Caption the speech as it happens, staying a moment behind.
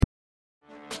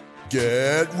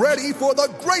Get ready for the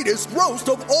greatest roast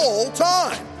of all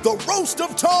time, the Roast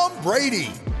of Tom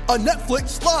Brady, a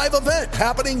Netflix live event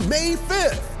happening May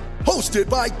 5th. Hosted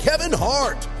by Kevin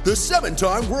Hart, the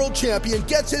 7-time world champion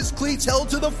gets his cleats held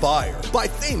to the fire by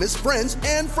famous friends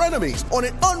and frenemies on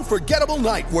an unforgettable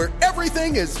night where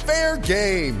everything is fair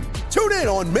game. Tune in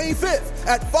on May 5th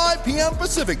at 5 p.m.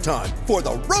 Pacific time for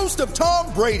the Roast of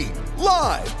Tom Brady,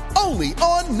 live only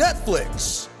on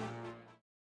Netflix.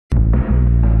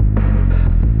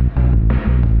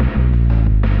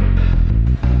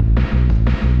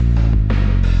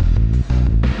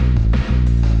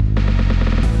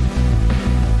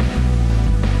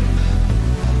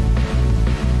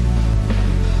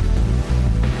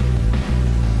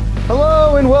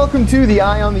 Hello and welcome to the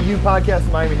Eye on the U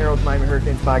podcast, Miami Herald's Miami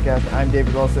Hurricanes podcast. I'm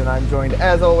David Wilson. I'm joined,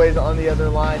 as always, on the other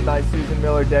line by Susan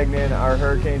Miller-Degnan, our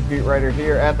Hurricanes beat writer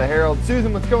here at the Herald.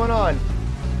 Susan, what's going on?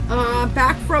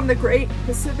 Back from the great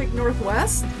Pacific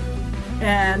Northwest,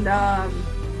 and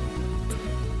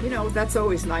that's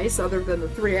always nice, other than the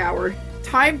 3-hour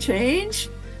time change.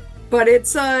 But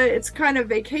it's kind of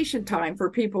vacation time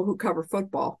for people who cover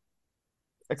football.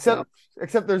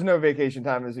 Except there's no vacation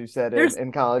time, as you said,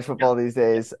 in college football these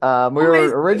days. We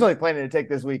were originally planning to take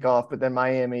this week off, but then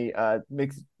Miami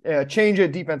makes a change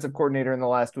at defensive coordinator in the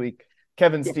last week.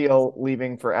 Kevin Steele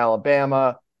leaving for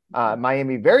Alabama.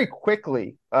 Miami very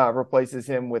quickly replaces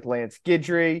him with Lance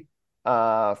Guidry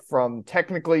from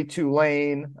technically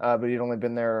Tulane, but he'd only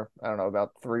been there, I don't know,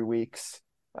 about 3 weeks.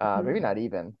 Maybe not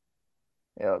even.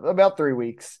 About 3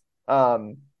 weeks.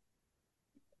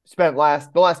 Spent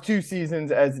the last 2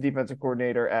 seasons as the defensive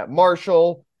coordinator at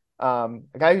Marshall. A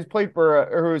guy who's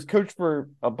who's coached for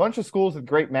a bunch of schools with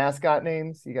great mascot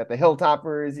names. You got the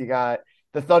Hilltoppers, you got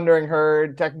the Thundering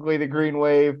Herd, technically the Green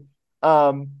Wave.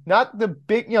 Not the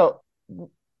big, so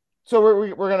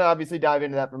we're going to obviously dive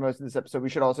into that for most of this episode. We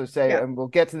should also say, and we'll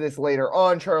get to this later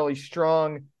on, Charlie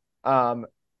Strong, now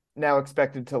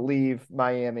expected to leave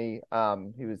Miami.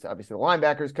 He was obviously the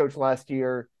linebackers coach last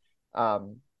year.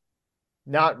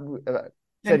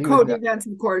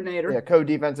 Co-defensive coordinator. Yeah,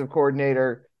 co-defensive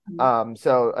coordinator.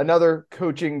 So another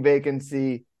coaching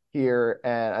vacancy here,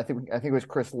 and I think it was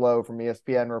Chris Lowe from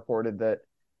ESPN reported that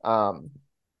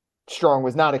Strong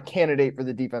was not a candidate for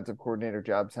the defensive coordinator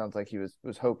job. Sounds like he was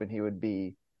hoping he would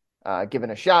be given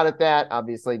a shot at that.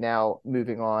 Obviously, now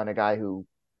moving on, a guy who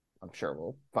I'm sure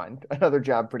will find another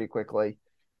job pretty quickly.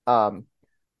 But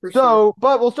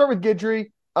we'll start with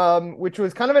Guidry. Which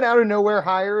was kind of an out of nowhere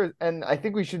hire. And I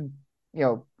think we should,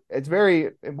 it's very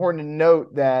important to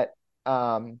note that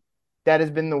that has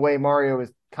been the way Mario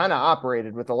has kind of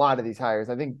operated with a lot of these hires.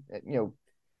 I think,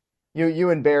 you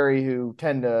and Barry, who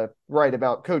tend to write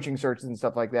about coaching searches and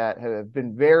stuff like that, have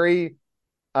been very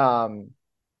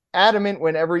adamant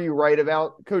whenever you write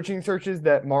about coaching searches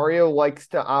that Mario likes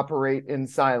to operate in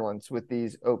silence with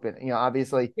these open,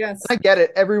 obviously. Yes. I get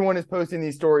it. Everyone is posting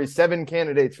these stories, 7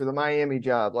 candidates for the Miami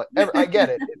job. I get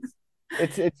it.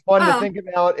 It's fun to think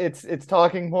about. It's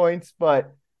talking points,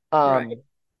 but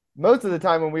most of the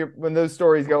time when those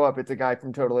stories go up, it's a guy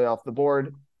from totally off the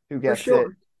board who gets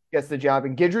the job.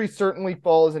 And Guidry certainly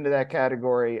falls into that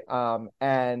category.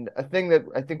 And a thing that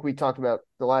I think we talked about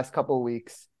the last couple of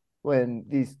weeks when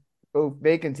these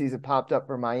vacancies have popped up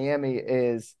for Miami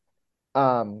is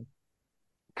kind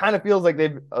of feels like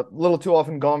they've a little too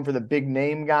often gone for the big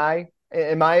name guy,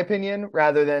 in my opinion,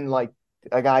 rather than like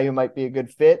a guy who might be a good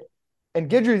fit. And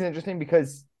Guidry is interesting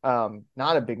because not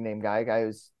a big name guy, a guy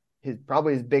who's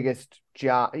probably his biggest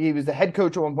job. He was the head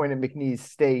coach at one point at McNeese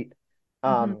State.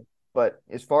 But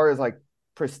as far as like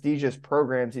prestigious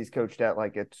programs he's coached at,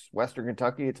 like it's Western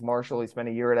Kentucky, it's Marshall. He spent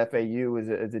a year at FAU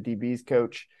as a DB's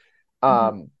coach.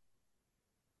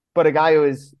 But a guy who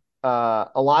has a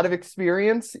lot of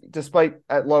experience, despite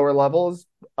at lower levels,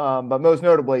 but most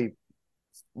notably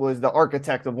was the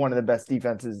architect of one of the best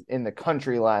defenses in the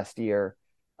country last year,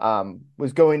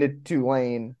 was going to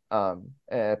Tulane,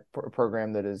 a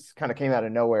program that is kind of came out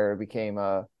of nowhere. It became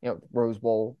a Rose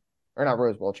Bowl, or not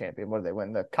Rose Bowl champion. What did they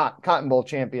win? The Cotton Bowl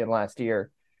champion last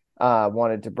year.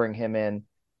 Wanted to bring him in.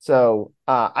 So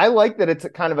I like that it's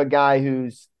kind of a guy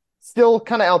who's still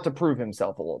kind of out to prove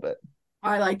himself a little bit.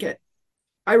 I like it.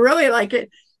 I really like it.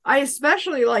 I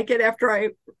especially like it after I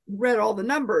read all the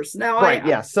numbers. Now,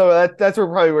 So that's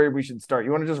probably where we should start. You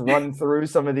want to just run through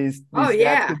some of these stats?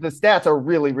 Yeah. The stats are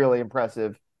really, really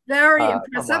impressive. Very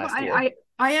impressive.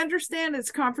 I understand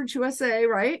it's Conference USA,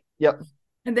 right? Yep.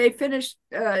 And they finished,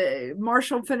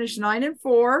 Marshall finished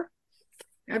 9-4,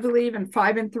 I believe, and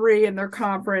 5-3 in their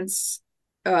conference.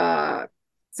 So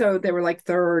they were like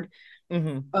third.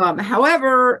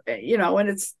 However,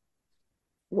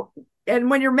 and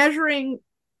when you're measuring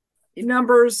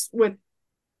numbers with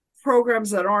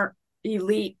programs that aren't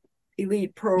elite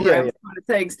programs, kind of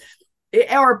things,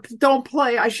 or don't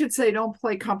play. I should say, don't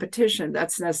play competition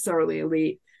that's necessarily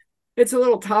elite. It's a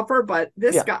little tougher, but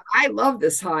this guy, I love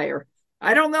this hire.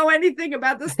 I don't know anything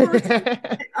about this person,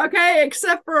 okay,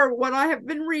 except for what I have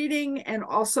been reading, and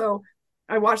also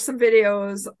I watched some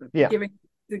videos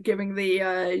giving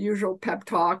the usual pep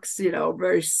talks,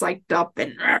 very psyched up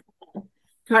and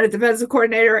kind of defensive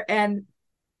coordinator, and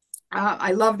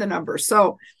I love the numbers.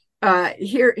 So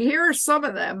here are some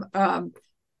of them,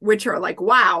 which are like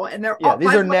wow, and they're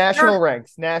these are national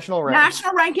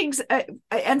rankings,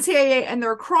 NCAA, and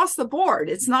they're across the board.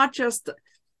 It's not just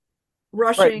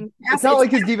rushing. Right. It's not like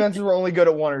his defenses were only good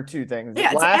at one or two things.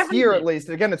 Yeah, last year, at least,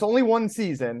 again, it's only one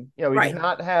season. He does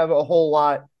not have a whole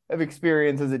lot of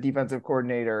experience as a defensive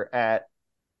coordinator at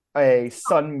a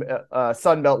Sun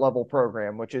Belt level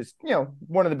program, which is,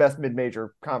 one of the best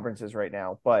mid-major conferences right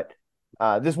now. But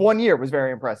this 1 year was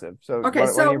very impressive. So why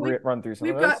don't you run through some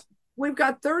of those? We've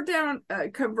got third down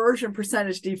conversion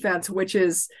percentage defense, which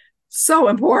is so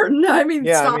important. I mean,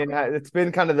 it's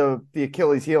been kind of the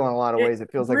Achilles heel in a lot of ways.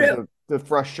 It feels like it's the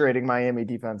frustrating Miami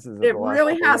defenses. It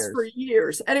really has for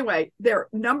years. Anyway, they're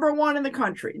number one in the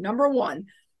country. Number one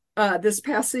this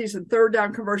past season, third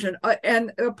down conversion,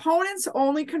 and opponents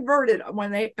only converted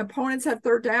opponents had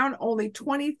third down only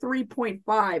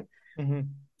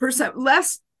 23.5%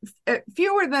 less,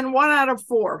 fewer than 1 out of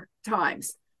 4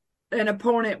 times an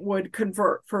opponent would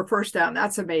convert for first down.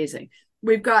 That's amazing.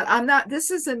 We've got,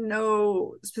 this is in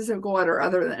no specific order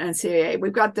other than NCAA.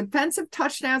 We've got defensive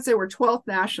touchdowns. They were 12th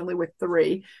nationally with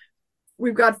 3.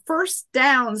 We've got first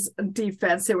downs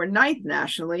defense. They were 9th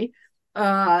nationally.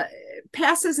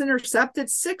 Passes intercepted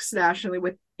 6th nationally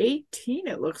with 18,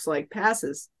 it looks like,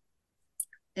 passes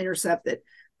intercepted.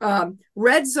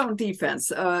 Red zone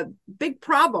defense, big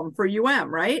problem for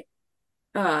UM, right?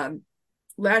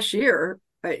 Last year,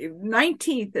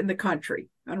 19th in the country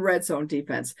on red zone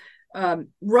defense.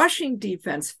 Rushing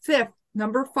defense, 5th,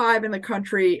 number 5 in the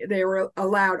country. They were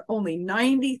allowed only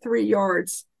 93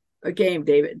 yards a game,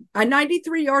 David.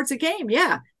 93 yards a game.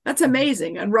 Yeah, that's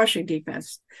amazing. And rushing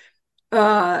defense.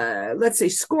 Let's see,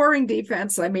 scoring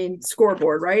defense.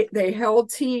 Scoreboard, right? They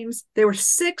held teams. They were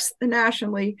 6th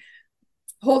nationally,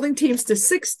 holding teams to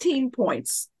 16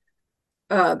 points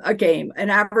a game.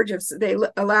 They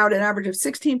allowed an average of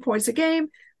 16 points a game.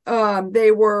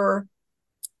 They were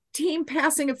team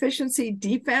passing efficiency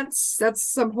defense. That's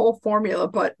some whole formula,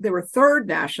 but they were 3rd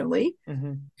nationally.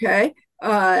 Mm-hmm. Okay.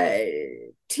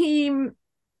 Team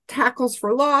tackles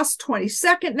for loss,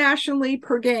 22nd nationally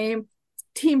per game.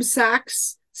 Team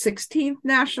sacks, 16th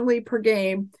nationally per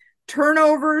game.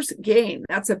 Turnovers gained.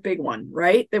 That's a big one,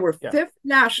 right? They were 5th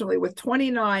nationally with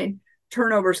 29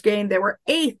 turnovers gained. They were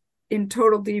 8th in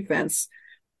total defense,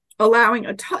 allowing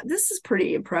this is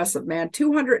pretty impressive, man.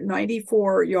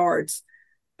 294 yards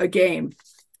a game.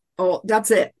 Oh,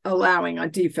 that's it, allowing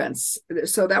on defense.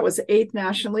 So that was 8th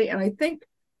nationally. And I think,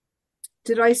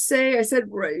 I said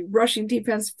rushing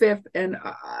defense 5th, and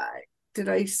did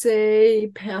I say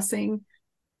passing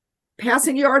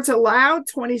yards allowed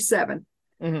 27,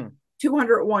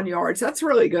 201 yards. That's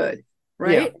really good,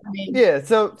 right?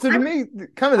 So to me,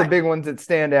 kind of the big ones that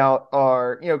stand out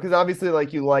are, because obviously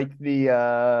you like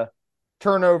the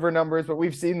turnover numbers, but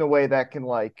we've seen the way that can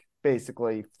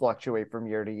basically fluctuate from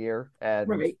year to year and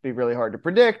be really hard to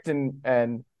predict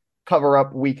and cover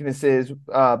up weaknesses.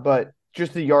 But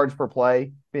just the yards per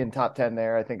play being top 10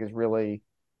 there, I think is really,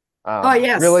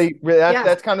 really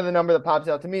that's kind of the number that pops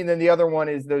out to me. And then the other one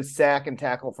is those sack and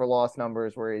tackle for loss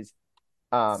numbers, where he's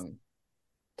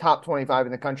top 25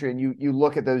 in the country. And you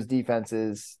look at those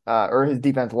defenses, or his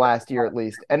defense last year at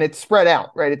least, and it's spread out,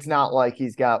 right? It's not like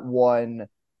he's got one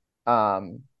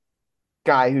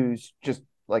guy who's just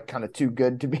kind of too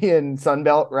good to be in Sun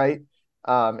Belt, right?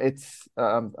 I should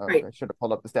have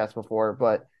pulled up the stats before,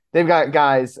 but they've got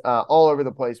guys all over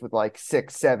the place with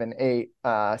 6, 7, 8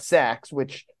 sacks,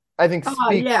 which I think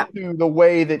speaks to the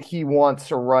way that he wants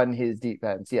to run his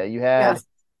defense. Yeah, you had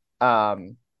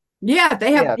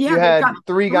they have. You had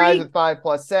 3 guys with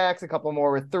 5+ sacks, a couple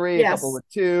more with 3, a couple with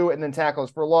 2, and then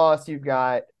tackles for loss. You've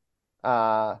got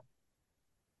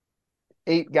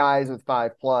 8 guys with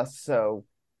 5+. So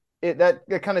that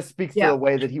kind of speaks to the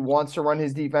way that he wants to run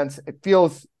his defense. It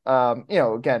feels,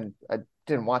 again, I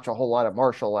didn't watch a whole lot of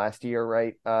Marshall last year,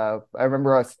 right? I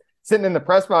remember us sitting in the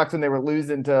press box when they were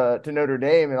losing to Notre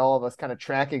Dame, and all of us kind of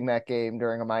tracking that game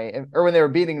during when they were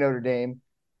beating Notre Dame,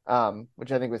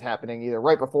 which I think was happening either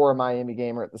right before a Miami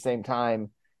game or at the same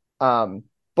time.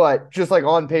 But just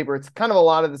on paper, it's kind of a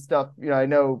lot of the stuff. I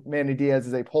know Manny Diaz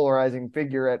is a polarizing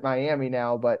figure at Miami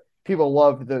now, but people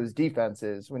loved those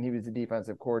defenses when he was the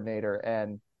defensive coordinator,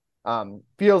 and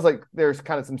feels like there's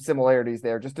kind of some similarities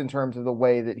there just in terms of the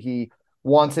way that he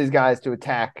wants his guys to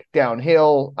attack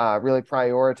downhill, really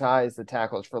prioritize the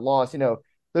tackles for loss.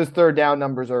 Those third down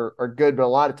numbers are good, but a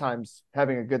lot of times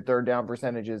having a good third down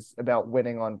percentage is about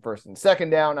winning on first and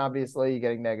second down, obviously,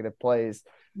 getting negative plays.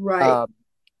 Right.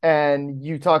 And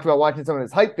you talked about watching some of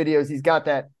his hype videos. He's got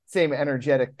that same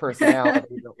energetic personality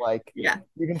that, yeah,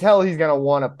 you can tell he's going to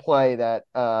want to play that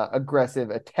aggressive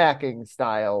attacking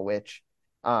style, which,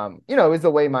 is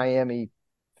the way Miami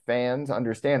fans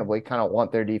understandably kind of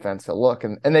want their defense to look.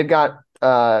 And they've got,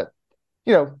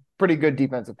 pretty good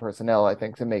defensive personnel, I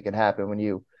think, to make it happen. When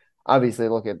you obviously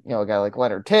look at, a guy like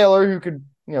Leonard Taylor, who could,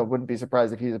 wouldn't be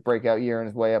surprised if he's a breakout year and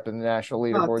his way up in the national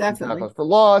leaderboard in tackles for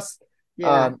loss.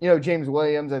 Yeah. James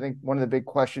Williams, I think one of the big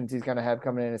questions he's going to have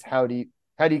coming in is how do you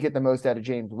get the most out of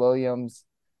James Williams?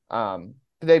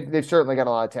 They've certainly got a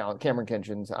lot of talent. Cameron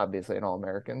Kinchin's obviously an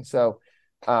All-American. So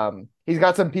he's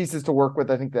got some pieces to work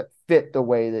with, I think, that fit the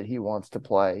way that he wants to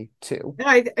play too.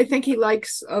 And I think he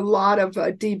likes a lot of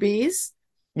DBs.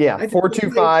 Yeah,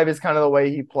 4-2-5 is kind of the way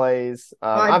he plays.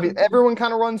 Everyone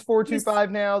kind of runs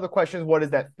 4-2-5 now. The question is, what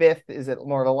is that fifth? Is it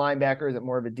more of a linebacker? Is it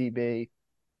more of a DB?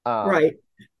 Right.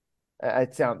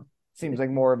 It seems like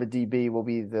more of a DB will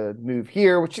be the move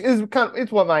here, which is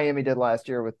it's what Miami did last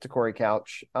year with Torrey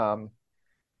Couch.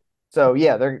 So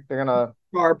yeah, they're gonna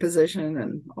bar position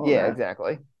and all yeah, that.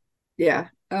 exactly. Yeah.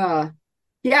 I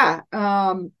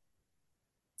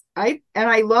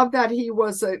love that he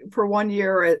was for 1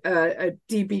 year a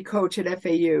DB coach at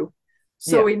FAU,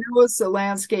 so he knows the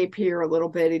landscape here a little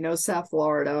bit. He knows South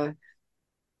Florida.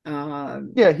 He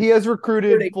has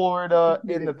recruited Florida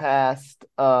in the past.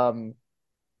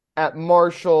 At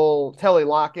Marshall, Telly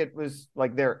Lockett was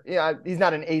like he's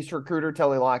not an ace recruiter.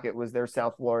 Telly Lockett was their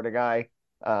South Florida guy.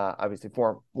 Obviously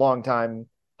for a long time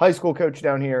high school coach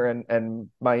down here and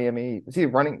Miami. Was he a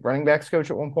running backs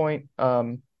coach at one point?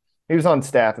 He was on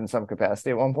staff in some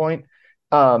capacity at one point.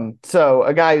 So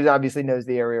a guy who obviously knows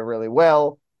the area really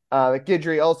well.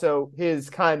 Guidry also, his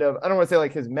kind of, I don't want to say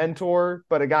like his mentor,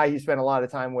 but a guy he spent a lot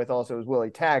of time with also is Willie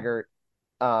Taggart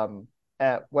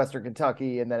at Western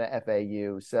Kentucky and then at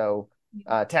FAU. So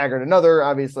Taggart, another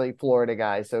obviously Florida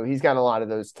guy. So he's got a lot of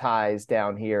those ties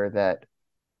down here that,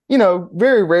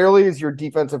 very rarely is your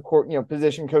defensive court,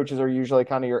 position coaches are usually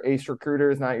kind of your ace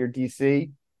recruiters, not your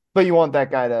DC. But you want that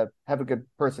guy to have a good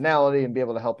personality and be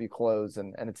able to help you close.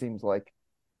 And it seems like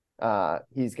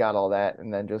he's got all that.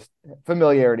 And then just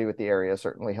familiarity with the area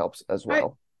certainly helps as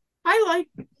well. I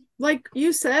like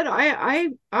you said,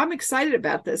 I'm excited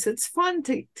about this. It's fun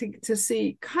to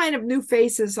see kind of new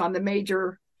faces on the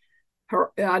major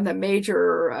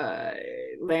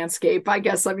landscape. I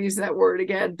guess I'm using that word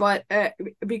again, but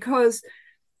because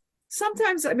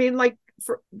sometimes, I mean, like,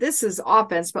 this is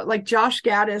offense, but like Josh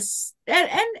Gaddis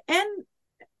and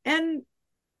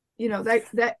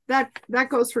that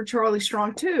goes for Charlie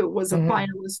Strong too, was a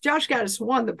finalist. Josh Gaddis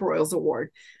won the Broyles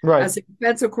Award as a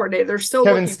defensive coordinator. They're still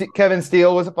Kevin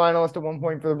Steele was a finalist at one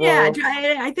point for the Broyles.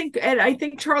 Yeah, I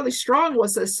think Charlie Strong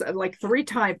was a like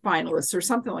 3-time finalist or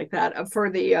something like that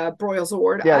for the Broyles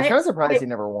Award. Yeah, I'm kind of surprised he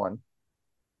never won.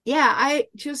 Yeah, I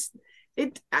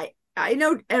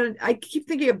know, and I keep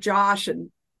thinking of Josh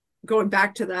and going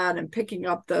back to that and picking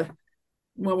up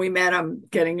when we met him,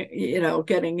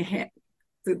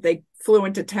 they flew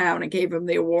into town and gave him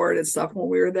the award and stuff when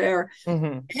we were there.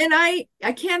 And I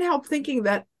can't help thinking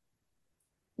that,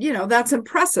 that's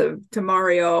impressive to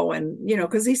Mario and,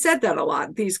 because he said that a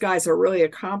lot. These guys are really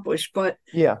accomplished, but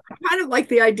I kind of like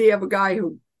the idea of a guy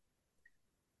who,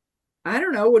 I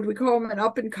don't know, would we call him an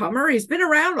up and comer? He's been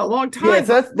around a long time.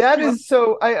 Yes, that is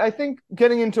so. I think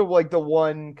getting into like the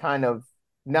one kind of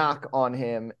knock on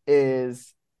him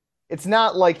is it's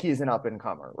not like he's an up and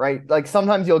comer, right? Like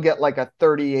sometimes you'll get like a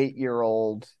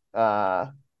 38-year-old,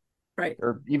 right,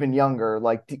 or even younger,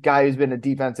 like guy who's been a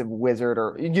defensive wizard,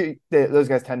 or those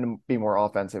guys tend to be more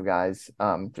offensive guys,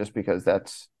 just because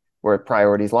that's where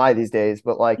priorities lie these days.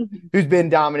 But like who's been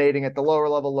dominating at the lower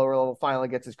level, finally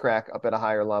gets his crack up at a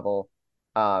higher level,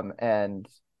 and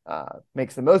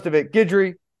makes the most of it.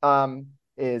 Guidry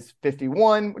is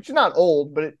 51, which is not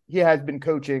old, but he has been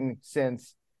coaching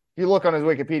since, if you look on his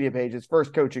Wikipedia page, his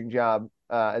first coaching job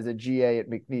as a GA at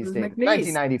McNeese State,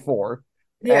 1994.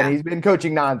 Yeah. And he's been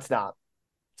coaching nonstop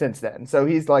since then. So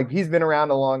he's been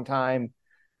around a long time.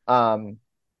 That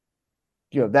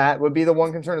would be the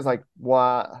one concern is like,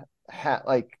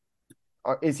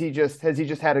 has he just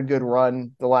had a good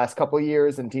run the last couple of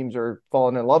years and teams are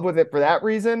falling in love with it for that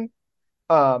reason?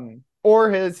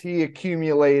 Or has he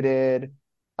accumulated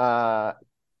 30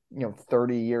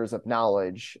 years of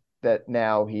knowledge that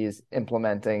now he's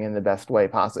implementing in the best way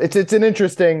possible. It's an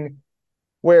interesting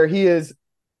where he is,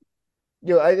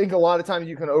 I think a lot of times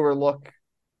you can overlook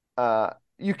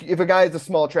if a guy has a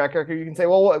small track record, you can say,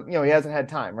 well, he hasn't had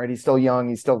time, right? He's still young.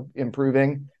 He's still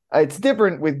improving. It's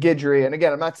different with Guidry. And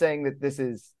again, I'm not saying that this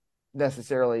is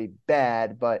necessarily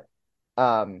bad, but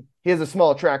he has a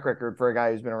small track record for a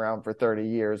guy who's been around for 30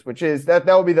 years, which is that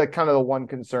would be the kind of the one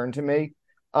concern to me.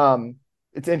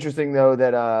 It's interesting though,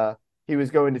 that he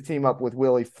was going to team up with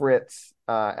Willie Fritz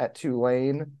at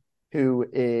Tulane, who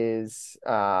is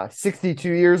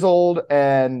 62 years old.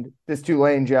 And this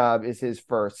Tulane job is his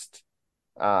first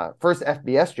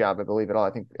FBS job, I believe, at all.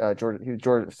 I think he was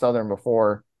Georgia Southern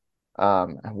before.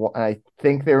 I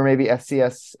think they were maybe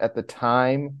FCS at the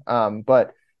time.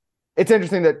 But it's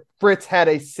interesting that Fritz had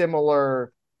a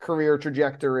similar career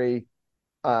trajectory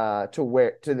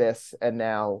to this, and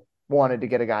now wanted to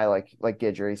get a guy like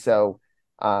Guidry. So,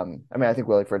 I think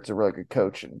Willie Fritz is a really good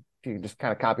coach, and if you can just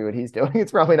kind of copy what he's doing,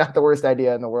 it's probably not the worst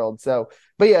idea in the world. So,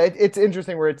 but yeah, it's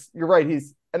interesting where you're right.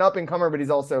 He's an up and comer, but he's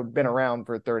also been around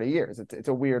for 30 years. It's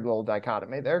a weird little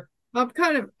dichotomy there. I'm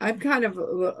kind of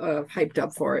hyped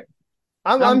up for it.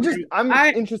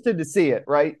 I'm interested to see it,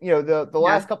 right? The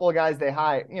last couple of guys they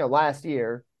hired, last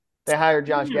year they hired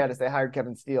Josh Gattis, they hired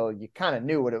Kevin Steele. You kind of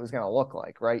knew what it was going to look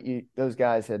like, right? Those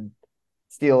guys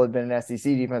Steele had been an SEC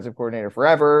defensive coordinator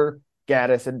forever.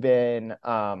 Gattis had been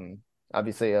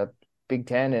obviously a Big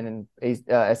Ten and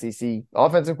an SEC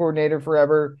offensive coordinator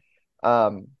forever.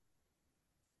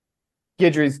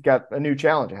 Guidry's got a new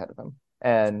challenge ahead of him,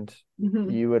 and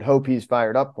you would hope he's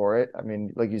fired up for it. I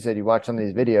mean, like you said, you watch some of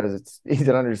these videos, it's easy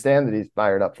to understand that he's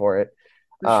fired up for it.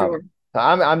 For sure.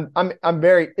 I'm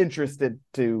very interested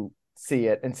to see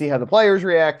it and see how the players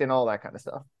react and all that kind of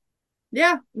stuff.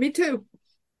 Yeah, me too.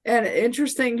 And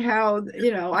interesting how,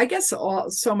 I guess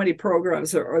so many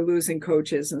programs are losing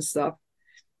coaches and stuff.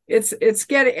 It's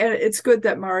good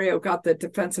that Mario got the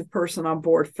defensive person on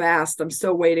board fast. I'm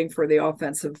still waiting for the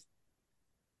offensive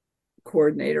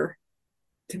coordinator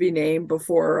to be named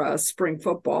before spring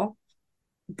football.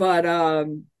 But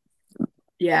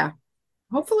yeah,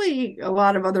 hopefully a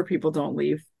lot of other people don't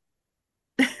leave.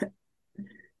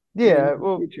 Yeah,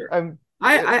 well,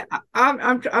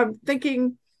 I'm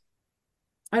thinking,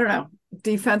 I don't know,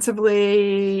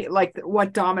 defensively, like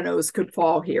what dominoes could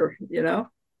fall here,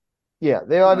 Yeah,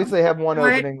 they obviously have one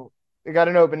opening. They got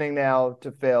an opening now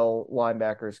to fill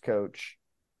linebackers coach.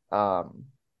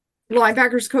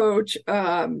 Linebackers coach.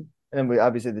 And we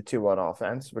obviously the 2 on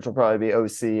offense, which will probably be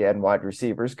OC and wide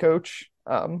receivers coach.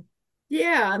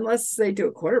 Yeah, unless they do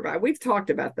a quarterback. We've talked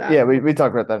about that. Yeah, we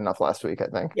talked about that enough last week, I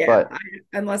think. Yeah,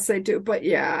 unless they do. But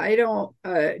yeah, I don't.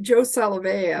 Joe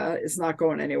Salavea is not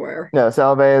going anywhere. No,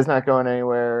 Salavea is not going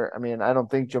anywhere. I mean, I don't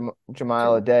think Jamil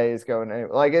Aday is going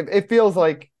anywhere. Like it feels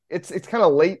like it's kind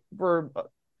of late for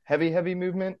heavy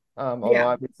movement. Although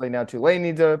obviously now Tulane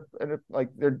needs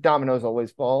their dominoes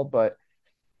always fall, but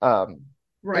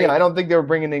right. Yeah, I don't think they were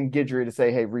bringing in Guidry to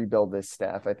say, hey, rebuild this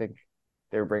staff. I think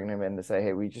they were bringing him in to say,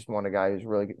 hey, we just want a guy who's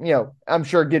really good. I'm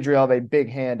sure Guidry will have a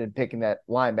big hand in picking that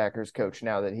linebackers coach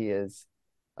now that he is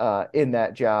in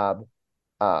that job.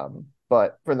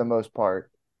 But for the most part,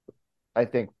 I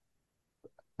think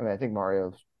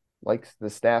Mario likes the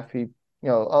staff. He, a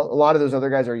lot of those other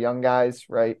guys are young guys,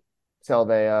 right? Salve,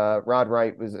 Rod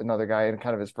Wright was another guy in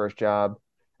kind of his first job.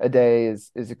 Aday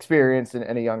is experienced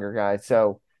and a younger guy.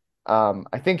 So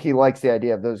I think he likes the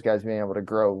idea of those guys being able to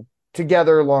grow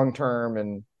together long term,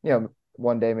 and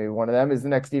one day maybe one of them is the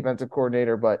next defensive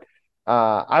coordinator. But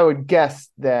I would guess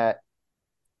that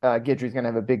Guidry's going to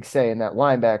have a big say in that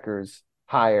linebackers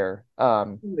hire.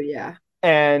 Yeah,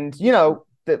 and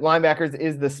that linebackers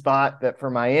is the spot that for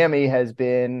Miami has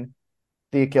been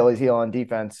the Achilles heel on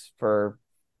defense for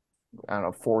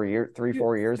 4 years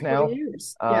now. 4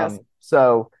 years. Yes.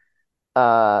 So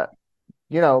part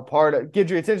of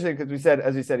Guidry, it's interesting because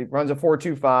as we said, he runs a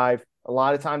 4-2-5. A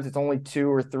lot of times it's only 2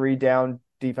 or 3 down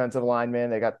defensive linemen.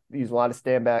 They use a lot of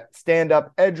stand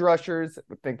up edge rushers.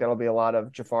 I think that'll be a lot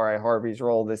of Jafari Harvey's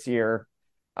role this year.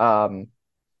 And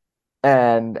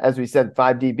as we said,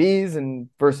 5 DBs and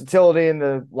versatility in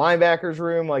the linebackers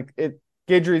room.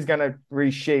 Guidry's going to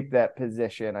reshape that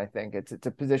position. I think it's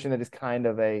a position that is kind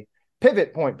of a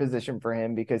pivot point position for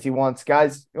him because he wants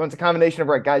a combination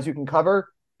of guys who can cover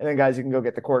and then guys who can go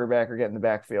get the quarterback or get in the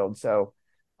backfield. So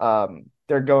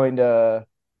they're going to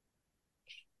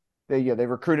they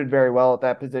recruited very well at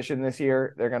that position this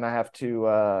year. They're going to have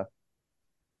to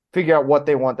figure out what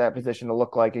they want that position to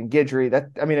look like. And Guidry,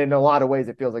 in a lot of ways,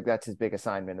 it feels like that's his big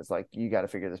assignment. Is you got to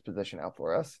figure this position out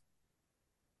for us.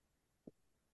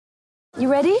 You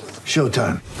ready?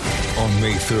 Showtime. On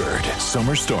May 3rd,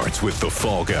 summer starts with The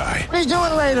Fall Guy. What are you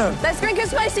doing later? Let's drink a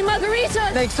spicy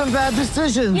margarita. Make some bad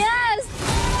decisions. Yes.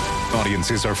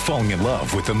 Audiences are falling in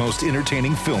love with the most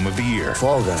entertaining film of the year.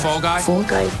 Fall Guy. Fall Guy? Fall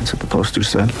Guy. That's what the poster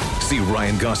said. See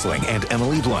Ryan Gosling and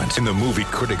Emily Blunt in the movie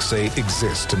critics say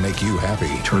exists to make you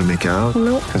happy. Trying to make it out?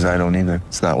 Nope. Because I don't either.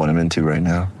 It's not what I'm into right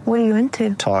now. What are you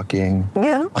into? Talking.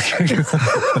 Yeah.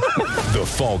 The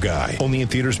Fall Guy. Only in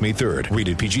theaters May 3rd.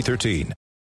 Rated PG-13.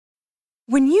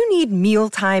 When you need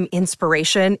mealtime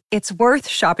inspiration, it's worth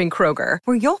shopping Kroger,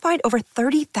 where you'll find over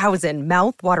 30,000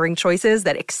 mouth-watering choices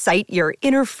that excite your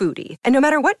inner foodie. And no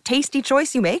matter what tasty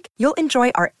choice you make, you'll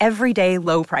enjoy our everyday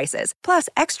low prices, plus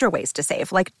extra ways to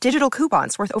save, like digital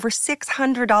coupons worth over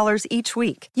 $600 each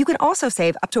week. You can also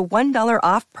save up to $1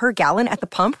 off per gallon at the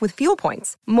pump with fuel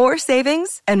points. More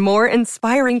savings and more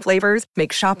inspiring flavors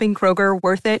make shopping Kroger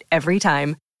worth it every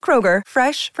time. Kroger,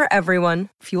 fresh for everyone.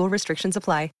 Fuel restrictions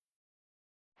apply.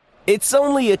 It's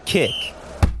only a kick,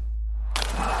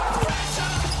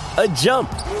 a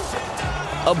jump,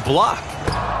 a block.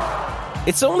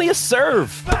 It's only a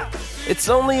serve. It's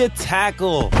only a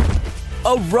tackle,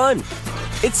 a run.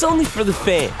 It's only for the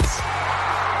fans.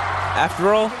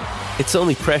 After all, it's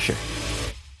only pressure.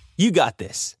 You got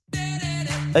this.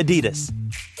 Adidas.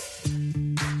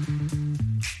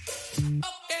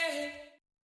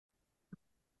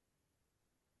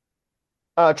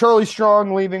 Charlie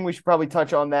Strong leaving. We should probably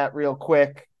touch on that real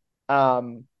quick.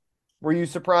 Were you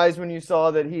surprised when you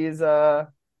saw that he's No,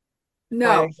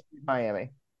 Miami?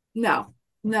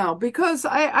 no, because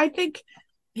I think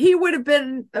he would have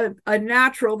been a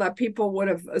natural that people would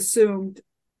have assumed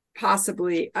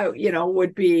possibly,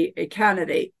 would be a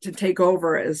candidate to take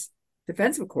over as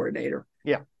defensive coordinator.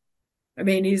 Yeah. I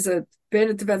mean, been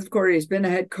a defensive coordinator. He's been a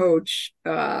head coach.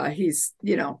 He's,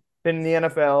 been in the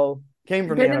NFL. Came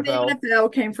from been the in NFL. the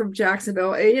NFL, came from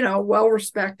Jacksonville, well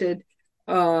respected.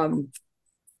 So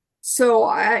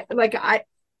I'm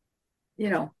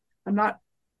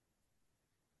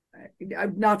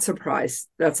not surprised.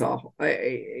 That's all.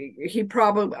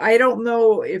 I don't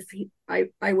know if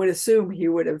I would assume he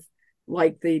would have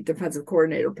liked the defensive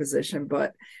coordinator position,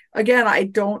 but again, I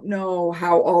don't know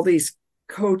how all these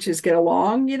coaches get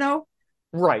along,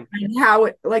 Right. And how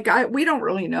we don't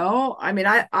really know. I mean,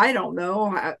 I don't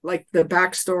know the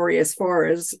backstory as far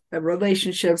as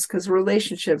relationships, because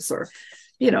relationships are,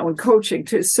 in coaching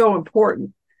too, is so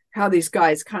important, how these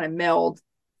guys kind of meld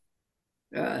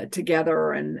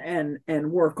together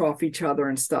and work off each other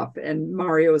and stuff. And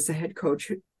Mario is the head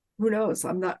coach. Who knows?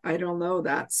 I don't know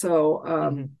that.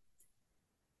 So,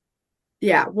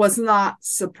 was not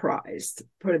surprised,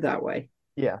 put it that way.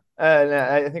 Yeah, and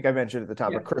I think I mentioned at the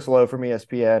top of Chris Lowe from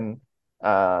ESPN,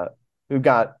 who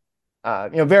got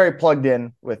very plugged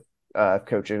in with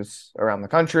coaches around the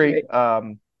country.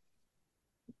 Right.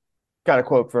 Got a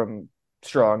quote from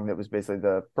Strong that was basically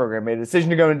the program made a decision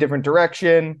to go in a different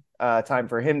direction. Time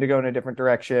for him to go in a different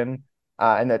direction,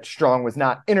 and that Strong was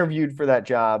not interviewed for that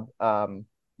job.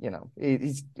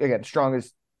 He's again, Strong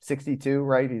is 62,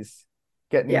 right? He's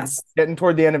getting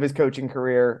toward the end of his coaching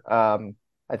career.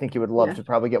 I think he would love to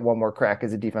probably get one more crack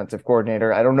as a defensive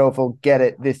coordinator. I don't know if he'll get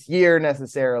it this year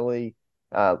necessarily.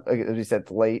 As we said,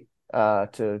 it's late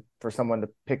for someone to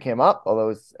pick him up.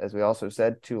 Although, as we also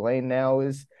said, Tulane now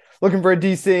is looking for a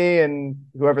DC, and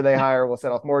whoever they hire will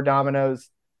set off more dominoes.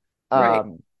 Right.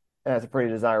 And that's a pretty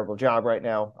desirable job right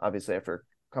now, obviously, after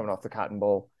coming off the Cotton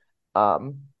Bowl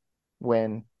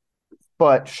win.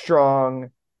 But Strong,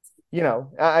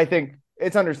 I think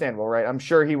it's understandable, right? I'm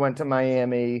sure he went to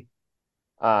Miami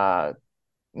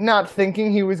not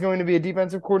thinking he was going to be a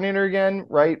defensive coordinator again,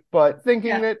 right? But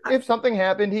thinking that if something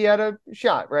happened, he had a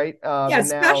shot, right?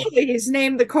 Especially he's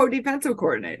named the co-defensive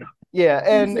coordinator. Yeah,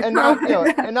 and not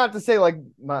and not to say like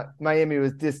Miami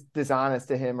was dishonest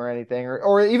to him or anything,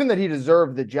 or even that he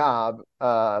deserved the job.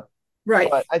 Right.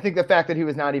 But I think the fact that he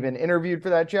was not even interviewed for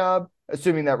that job,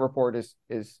 assuming that report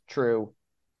is true,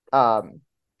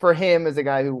 for him as a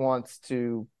guy who wants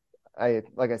to,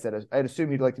 like I said, I'd assume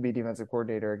he'd like to be a defensive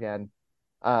coordinator again.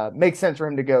 Makes sense for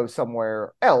him to go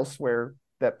somewhere else where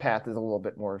that path is a little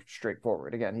bit more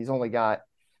straightforward. Again, he's only got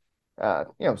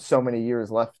so many years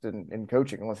left in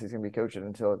coaching, unless he's going to be coaching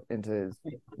until into his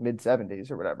mid 70s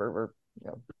or whatever.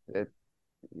 There's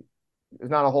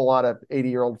not a whole lot of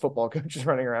 80-year-old football coaches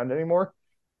running around anymore.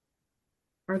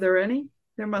 Are there any?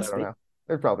 There must be. Know.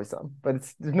 There's probably some, but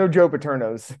there's no Joe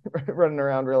Paternos running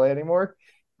around really anymore.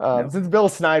 No. Since Bill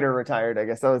Snyder retired, I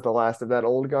guess that was the last of that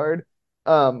old guard.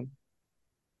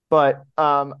 But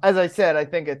as I said, I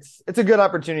think it's a good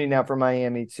opportunity now for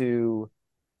Miami to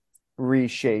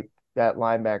reshape that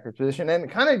linebacker position. And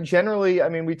kind of generally, I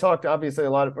mean, we talked obviously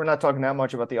we're not talking that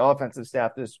much about the offensive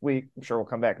staff this week. I'm sure we'll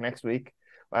come back next week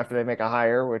after they make a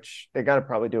hire, which they got to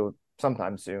probably do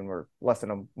sometime soon. We're less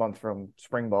than a month from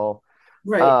spring ball.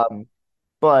 Right.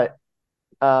 But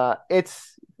it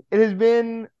has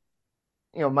been,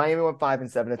 Miami went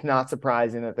 5-7. It's not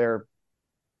surprising that there are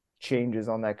changes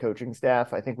on that coaching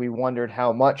staff. I think we wondered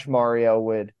how much Mario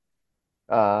would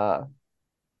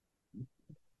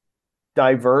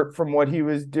divert from what he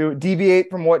was deviate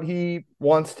from what he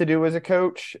wants to do as a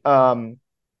coach.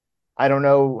 I don't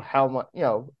know how much,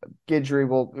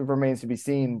 Guidry remains to be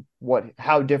seen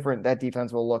how different that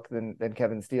defense will look than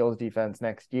Kevin Steele's defense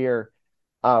next year.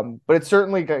 But it's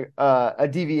certainly a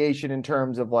deviation in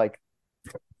terms of like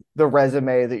the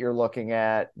resume that you're looking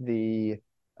at, the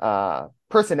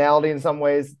personality in some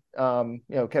ways.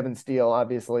 Kevin Steele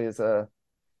obviously is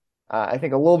I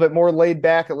think a little bit more laid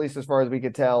back, at least as far as we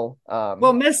could tell.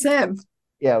 We'll miss him.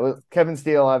 Yeah, with Kevin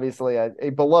Steele, obviously a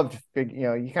beloved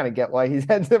figure. You kind of get why he's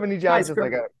had so many jobs,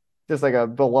 just like a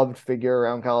beloved figure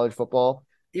around college football.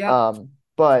 Yeah.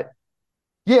 But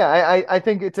yeah, I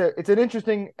think it's an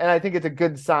interesting, and I think it's a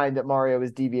good sign that Mario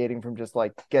is deviating from just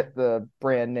like get the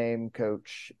brand name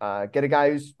coach, get a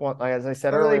guy who's, as I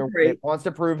said earlier, wants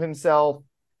to prove himself,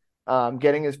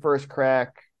 getting his first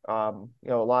crack. Not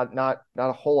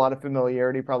a whole lot of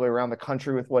familiarity probably around the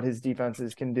country with what his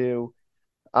defenses can do.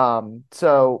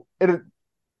 So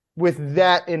with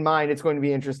that in mind, it's going to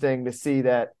be interesting to see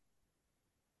that,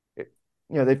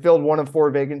 they filled 1 of 4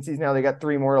 vacancies. Now they got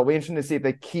 3 more. It'll be interesting to see if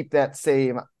they keep that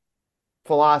same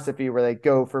philosophy where they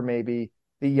go for maybe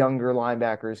the younger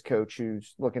linebackers coach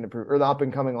who's looking to prove, or the up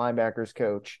and coming linebackers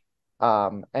coach.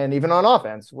 And even on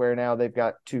offense, where now they've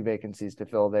got 2 vacancies to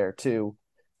fill there too.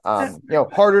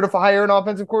 Harder to hire an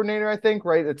offensive coordinator, I think,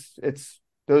 right? That's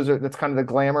kind of the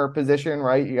glamour position,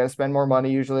 right? You got to spend more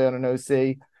money usually on an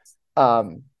OC.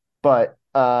 But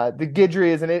the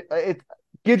Guidry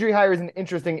Guidry hire is an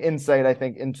interesting insight, I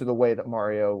think, into the way that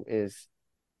Mario is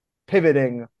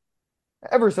pivoting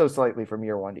ever so slightly from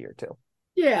year 1 to year 2.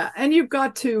 Yeah, and I've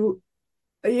got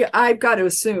to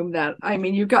assume that,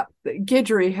 you've got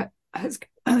Guidry has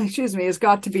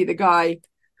got to be the guy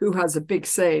who has a big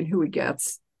say in who he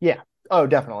gets. Yeah. Oh,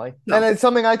 definitely. No. And it's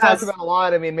something I talk about a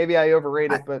lot. Maybe I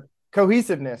overrate it, but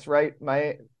cohesiveness, right?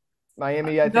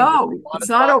 Miami, I think. No, it's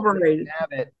not overrated. Have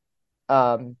it.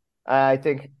 I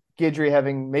think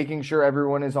Guidry making sure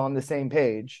everyone is on the same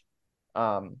page,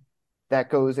 that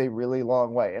goes a really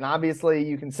long way. And obviously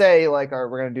you can say like, all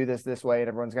right, we're going to do this way and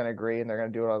everyone's going to agree and they're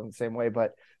going to do it all the same way.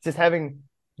 But just having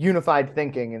unified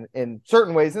thinking in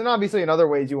certain ways. And obviously in other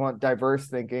ways you want diverse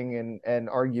thinking and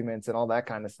arguments and all that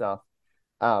kind of stuff.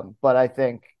 But I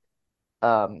think,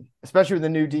 especially with the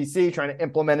new DC trying to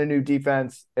implement a new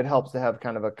defense, it helps to have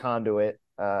kind of a conduit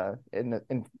in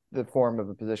the form of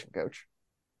a position coach.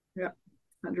 Yeah,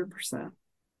 100%.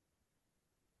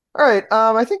 All right,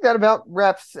 I think that about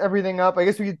wraps everything up. I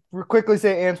guess we could quickly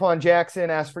say Antoine Jackson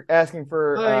asking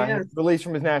for his release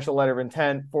from his national letter of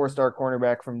intent, 4-star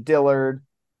cornerback from Dillard.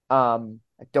 I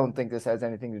don't think this has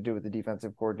anything to do with the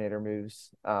defensive coordinator moves.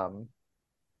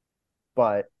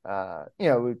 But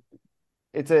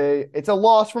it's a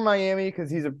loss for Miami because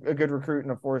he's a good recruit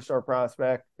and a 4-star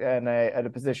prospect and at a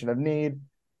position of need.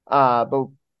 But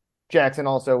Jackson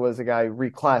also was a guy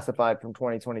reclassified from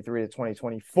 2023 to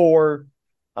 2024.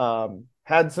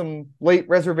 Had some late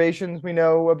reservations, we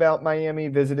know, about Miami.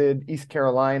 Visited East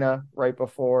Carolina right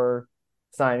before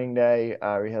signing day.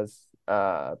 He has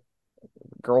a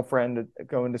girlfriend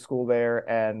going to school there,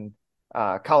 and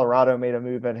Colorado made a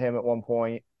move at him at one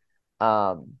point.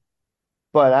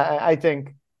 But I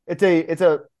think it's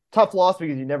a tough loss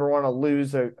because you never want to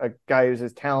lose a guy who's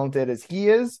as talented as he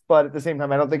is. But at the same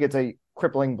time, I don't think it's a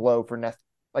crippling blow for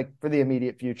the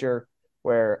immediate future,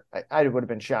 where I would have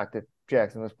been shocked if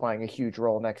Jackson was playing a huge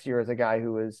role next year as a guy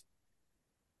who is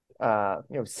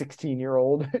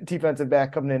 16-year-old defensive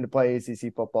back coming in to play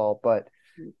ACC football. But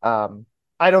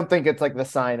I don't think it's like the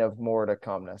sign of more to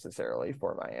come necessarily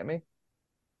for Miami.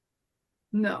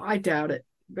 No, I doubt it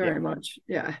very much.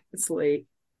 Yeah, it's late.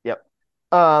 Yep.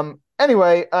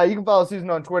 Anyway, you can follow Susan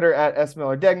on Twitter at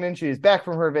 @SMillerDegnan. She is back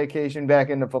from her vacation, back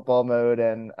into football mode,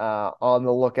 and on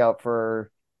the lookout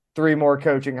for 3 more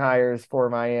coaching hires for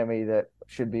Miami that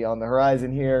should be on the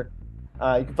horizon here.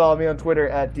 You can follow me on Twitter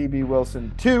at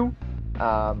DBWilson2.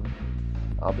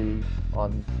 I'll be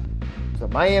on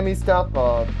some Miami stuff,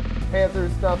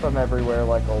 Panthers stuff. I'm everywhere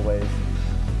like always.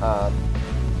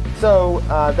 So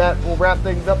that will wrap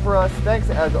things up for us. Thanks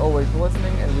as always for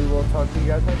listening, and we will talk to you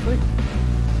guys next week.